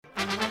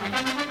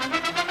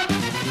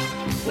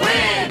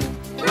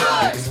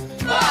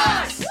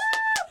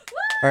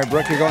All right,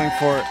 Brooke, you're going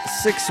for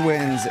 6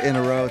 wins in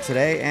a row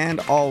today and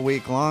all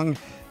week long.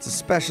 It's a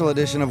special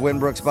edition of Win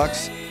Brooks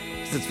Bucks.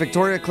 It's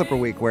Victoria Clipper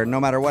Week, where no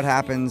matter what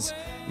happens,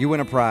 you win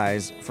a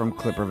prize from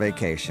Clipper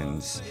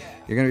Vacations.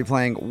 You're going to be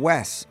playing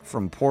Wes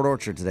from Port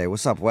Orchard today.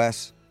 What's up,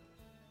 Wes?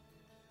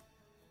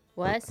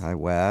 Wes? Hi,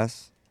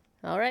 Wes.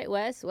 All right,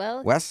 Wes.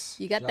 Well, Wes?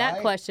 you got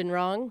that question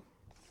wrong.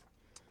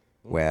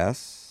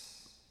 Wes?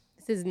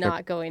 This is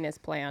not going as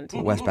planned.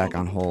 Wes back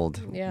on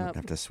hold. Yeah. We'll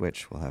have to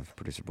switch. We'll have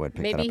producer Boyd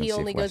pick that up Maybe and he see if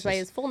only Wes goes by is-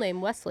 his full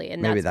name, Wesley,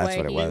 and Maybe that's that's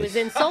why what it he was. was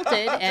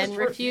insulted and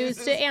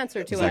refused to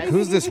answer to It's us. like,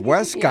 who's this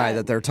Wes guy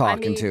that they're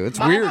talking to? It's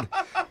weird.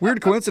 Weird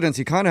coincidence.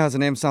 He kind of has a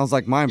name sounds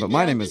like mine, but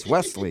my name is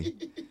Wesley.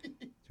 Do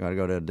you want to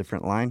go to a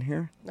different line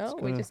here? No,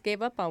 we just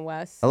gave up on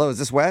Wes. Hello, is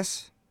this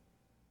Wes?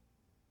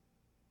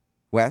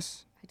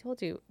 Wes? I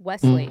told you,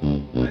 Wesley. I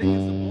think it's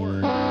the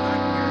board.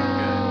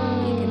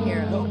 I You can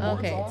hear him.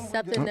 Okay,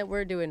 something that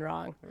we're doing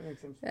wrong.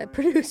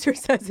 Producer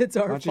says it's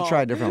our Why don't you fault.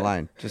 try a different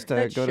line? Just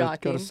That's go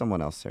shocking. to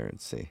someone else there and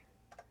see.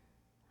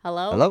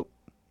 Hello? Hello?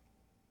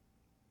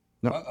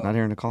 No, not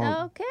hearing the call.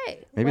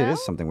 Okay. Maybe it well,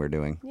 is something we're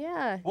doing.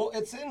 Yeah. Well,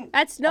 it's in.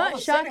 That's all not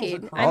the settings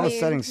shocking. are I All the mean,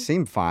 settings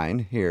seem fine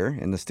here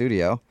in the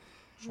studio.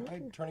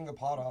 Try turning the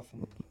pot off.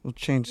 We'll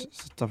change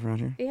stuff around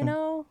here. you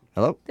know,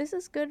 Hello? this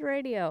is good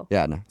radio.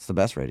 Yeah, no, it's the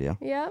best radio.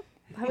 Yep.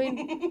 I mean,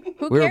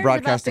 who We were cares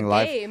broadcasting about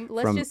the live game?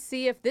 Let's from- just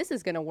see if this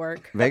is going to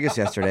work. Vegas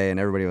yesterday, and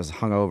everybody was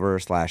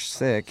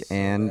hungover/sick,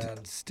 and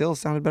bad. still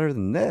sounded better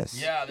than this.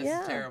 Yeah, this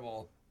Yeah. is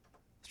terrible.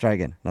 Let's try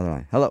again. Another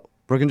line. Hello,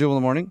 Brooke and Jewel in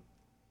the morning.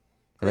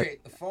 Hello?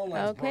 Great, the phone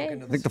line's Okay. broken.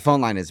 To I think the phone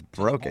line is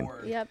broken.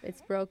 board. Yep,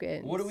 it's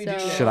broken. What do we so... do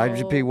now? Should I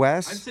be I'd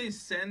Wes? say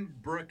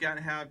send Brooke out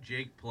and have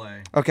Jake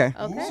play. Okay.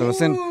 Okay. So we'll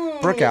send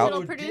Brooke out.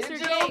 Digital producer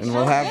digital Jake. And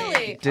we'll Oh, have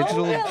really?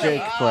 digital Oh, really?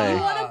 Jake play. You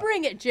want to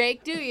bring it,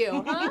 Jake, do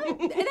you? Huh?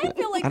 And I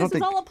feel like I don't this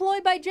is think- all a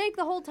ploy by Jake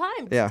the whole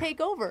time to Yeah. take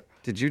over.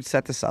 Did you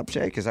set this up,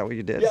 Jake? Is that what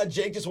you did? Yeah,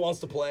 Jake just wants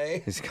to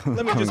play. He's coming,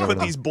 Let me just coming put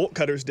over these bolt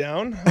cutters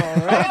down.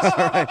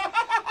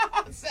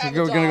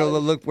 We're gonna go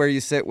look where you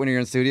sit when you're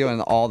in studio,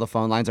 and all the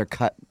phone lines are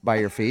cut by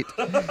your feet.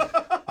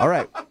 All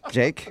right,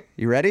 Jake,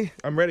 you ready?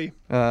 I'm ready.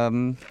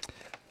 Game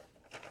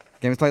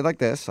is played like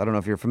this. I don't know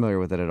if you're familiar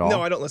with it at all.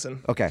 No, I don't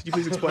listen. Okay. Could you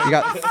please explain? You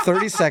got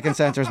 30 seconds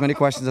to answer as many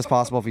questions as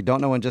possible. If you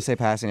don't know one, just say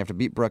pass, and you have to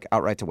beat Brooke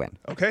outright to win.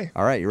 Okay.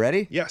 All right, you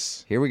ready?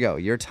 Yes. Here we go.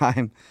 Your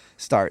time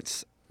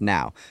starts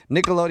now.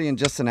 Nickelodeon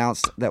just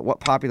announced that what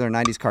popular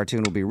 90s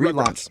cartoon will be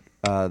relaunched.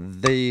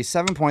 The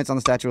 7 points on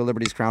the Statue of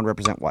Liberty's crown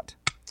represent what?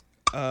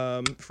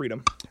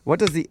 Freedom. What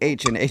does the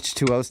H in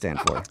H2O stand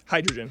for?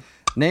 Hydrogen.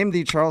 Name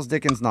the Charles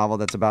Dickens novel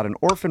that's about an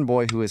orphan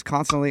boy who is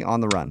constantly on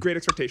the run. Great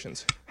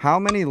Expectations. How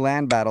many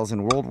land battles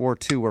in World War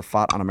II were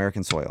fought on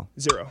American soil?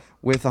 0.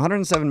 With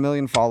 107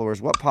 million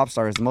followers, what pop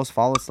star is the most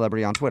followed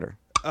celebrity on Twitter?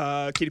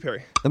 Katy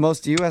Perry. The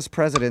most U.S.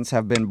 presidents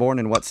have been born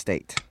in what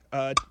state?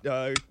 New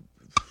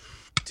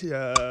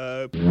York.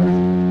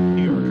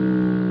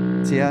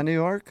 Tia, New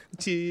York?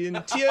 Tia,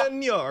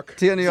 New York.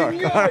 Tia, New York.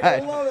 All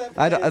right.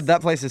 love That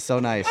place is so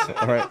nice.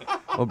 All right.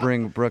 We'll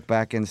bring Brooke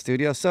back in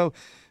studio. So,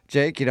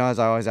 Jake, as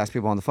I always ask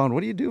people on the phone,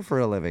 what do you do for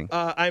a living?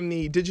 I'm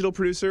the digital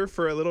producer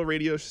for a little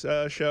radio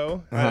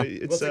show.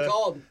 What's it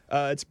called?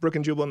 It's Brooke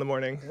and Jubal in the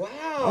morning. Wow.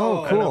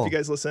 Oh, I don't know cool. if you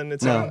guys listen.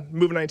 It's No. on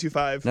Move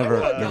 925. Never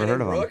heard of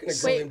him. Brooke and a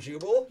girl named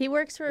Jubal? He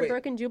works for Wait.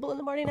 Brooke and Jubal in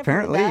the morning. I've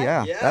heard of Apparently,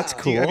 that. yeah. That's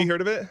cool. Have you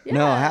heard of it?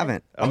 No, I Yeah.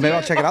 haven't. Maybe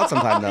I'll check it out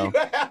sometime, though.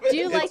 Do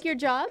you like your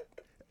job?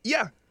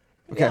 Yeah.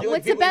 Okay. You like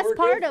What's the people you best work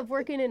part with? of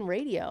working in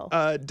radio?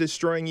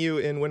 Destroying You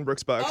in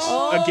Winbrooks Bucks.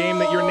 A game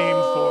that you're named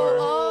for.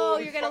 Oh,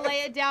 you're going to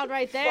lay it down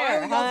right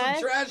there, Finally got huh?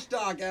 some trash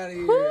talk out of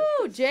here.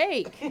 Woo,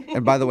 Jake.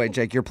 And by the way,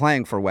 Jake, you're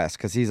playing for Wes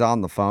because he's on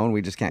the phone.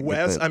 We just can't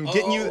Wes, get the... I'm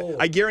getting you. Oh.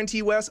 I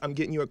guarantee, Wes, I'm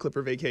getting you a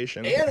Clipper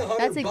vacation. And $100.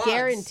 That's a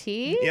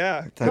guarantee?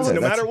 Yeah, That's no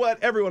it. matter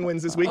what, everyone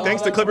wins this week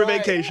thanks to Clipper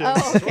right. Vacations.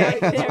 Oh, okay.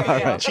 There we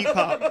go. Cheap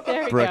pop.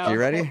 There we Brooke, go. you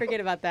ready? Forget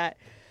about that.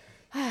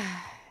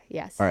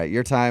 Yes. All right,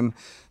 your time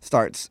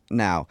starts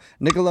now.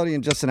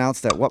 Nickelodeon just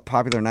announced that what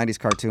popular 90s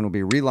cartoon will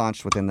be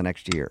relaunched within the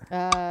next year.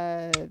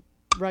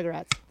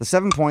 Rugrats. The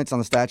 7 points on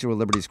the Statue of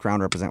Liberty's crown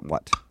represent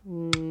what?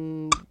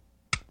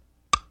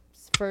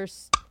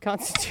 First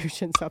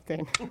Constitution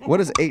something. What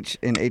does H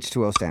in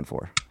H2O stand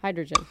for?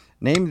 Hydrogen.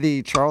 Name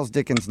the Charles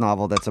Dickens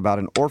novel that's about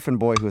an orphan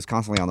boy who is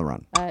constantly on the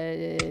run.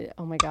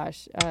 Oh my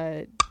gosh.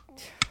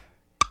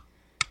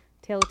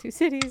 Tale of Two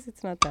Cities.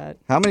 It's not that.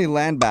 How many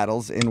land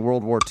battles in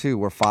World War II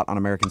were fought on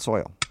American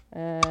soil?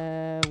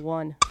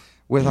 1.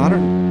 With 100...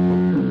 All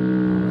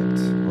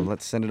right. Well,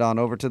 let's send it on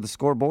over to the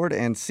scoreboard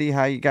and see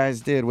how you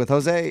guys did with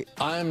Jose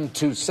I'm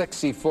too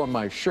sexy for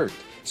my shirt.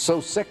 So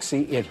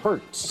sexy it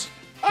hurts.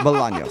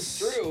 Bolaños.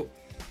 True.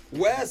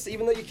 Wes,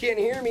 even though you can't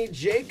hear me,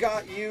 Jake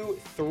got you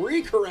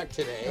 3 correct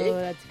Oh, today.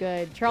 that's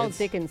good. Charles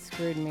Dickens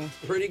screwed me.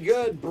 Pretty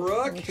good,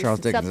 Brooke. Charles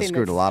Dickens has Something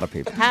screwed a that's lot of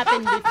people.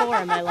 Happened before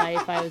in my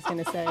life, I was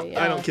going to say.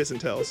 I don't kiss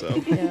and tell, so.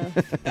 Yeah.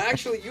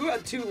 Actually, you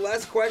had 2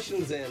 less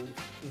questions in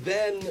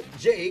than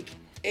Jake,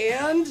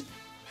 and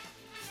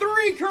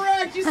 3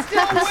 correct. You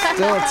still win.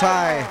 Still a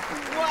tie,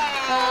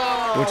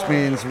 Wow. which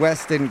means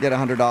Wes didn't get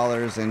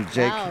 $100, and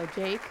Jake, Wow,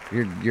 Jake.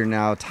 you're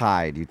now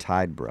tied. You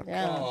tied Brooke.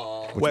 Yeah.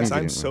 which Wes, means you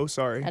I'm didn't so win.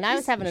 sorry. And I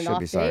was having You an should off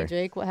be day, sorry.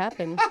 Jake. What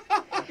happened?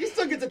 He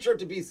still gets a trip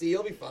to BC.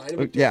 He'll be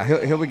fine. Yeah,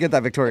 he'll get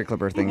that Victoria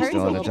Clipper thing Hurts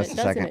still a in little just bit,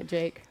 a doesn't second. it,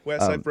 Jake?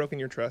 Wes, I've broken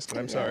your trust, and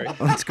I'm sorry.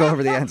 Let's go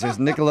over the answers.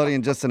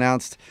 Nickelodeon just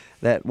announced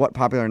that what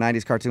popular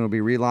 90s cartoon will be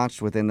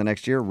relaunched within the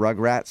next year?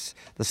 Rugrats.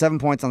 The 7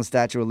 points on the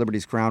Statue of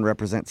Liberty's crown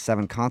represent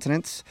 7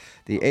 continents.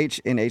 The H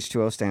in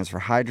H2O stands for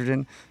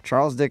hydrogen.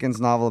 Charles Dickens'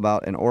 novel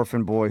about an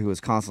orphan boy who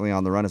is constantly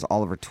on the run is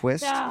Oliver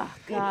Twist. Oh,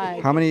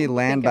 God. How many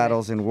land Think of it.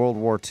 battles in World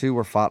War II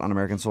were fought on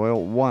American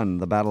soil? 1.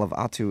 The Battle of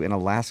Attu in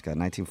Alaska,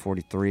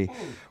 1943.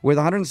 With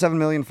 107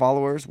 million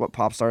followers, what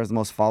pop star is the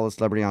most followed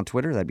celebrity on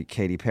Twitter? That'd be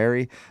Katy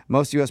Perry.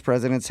 Most U.S.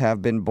 presidents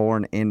have been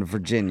born in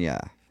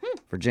Virginia.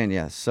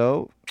 Virginia.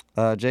 So,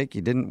 Jake,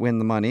 you didn't win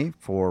the money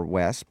for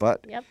Wes,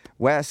 but Yep.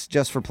 Wes,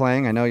 just for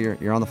playing, I know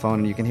you're on the phone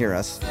and you can hear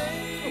us.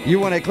 You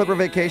won a Clipper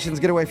Vacations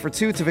getaway for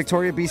 2 to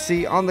Victoria,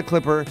 BC on the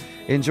Clipper.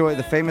 Enjoy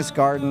the famous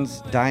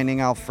gardens, dining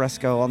al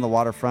fresco on the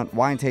waterfront,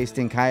 wine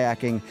tasting,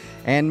 kayaking,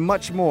 and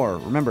much more.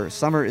 Remember,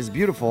 summer is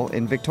beautiful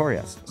in Victoria.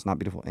 It's not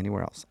beautiful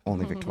anywhere else,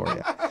 only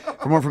Victoria.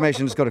 For more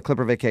information, just go to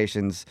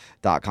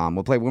clippervacations.com.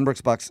 We'll play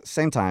Winbrooks Bucks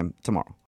same time tomorrow.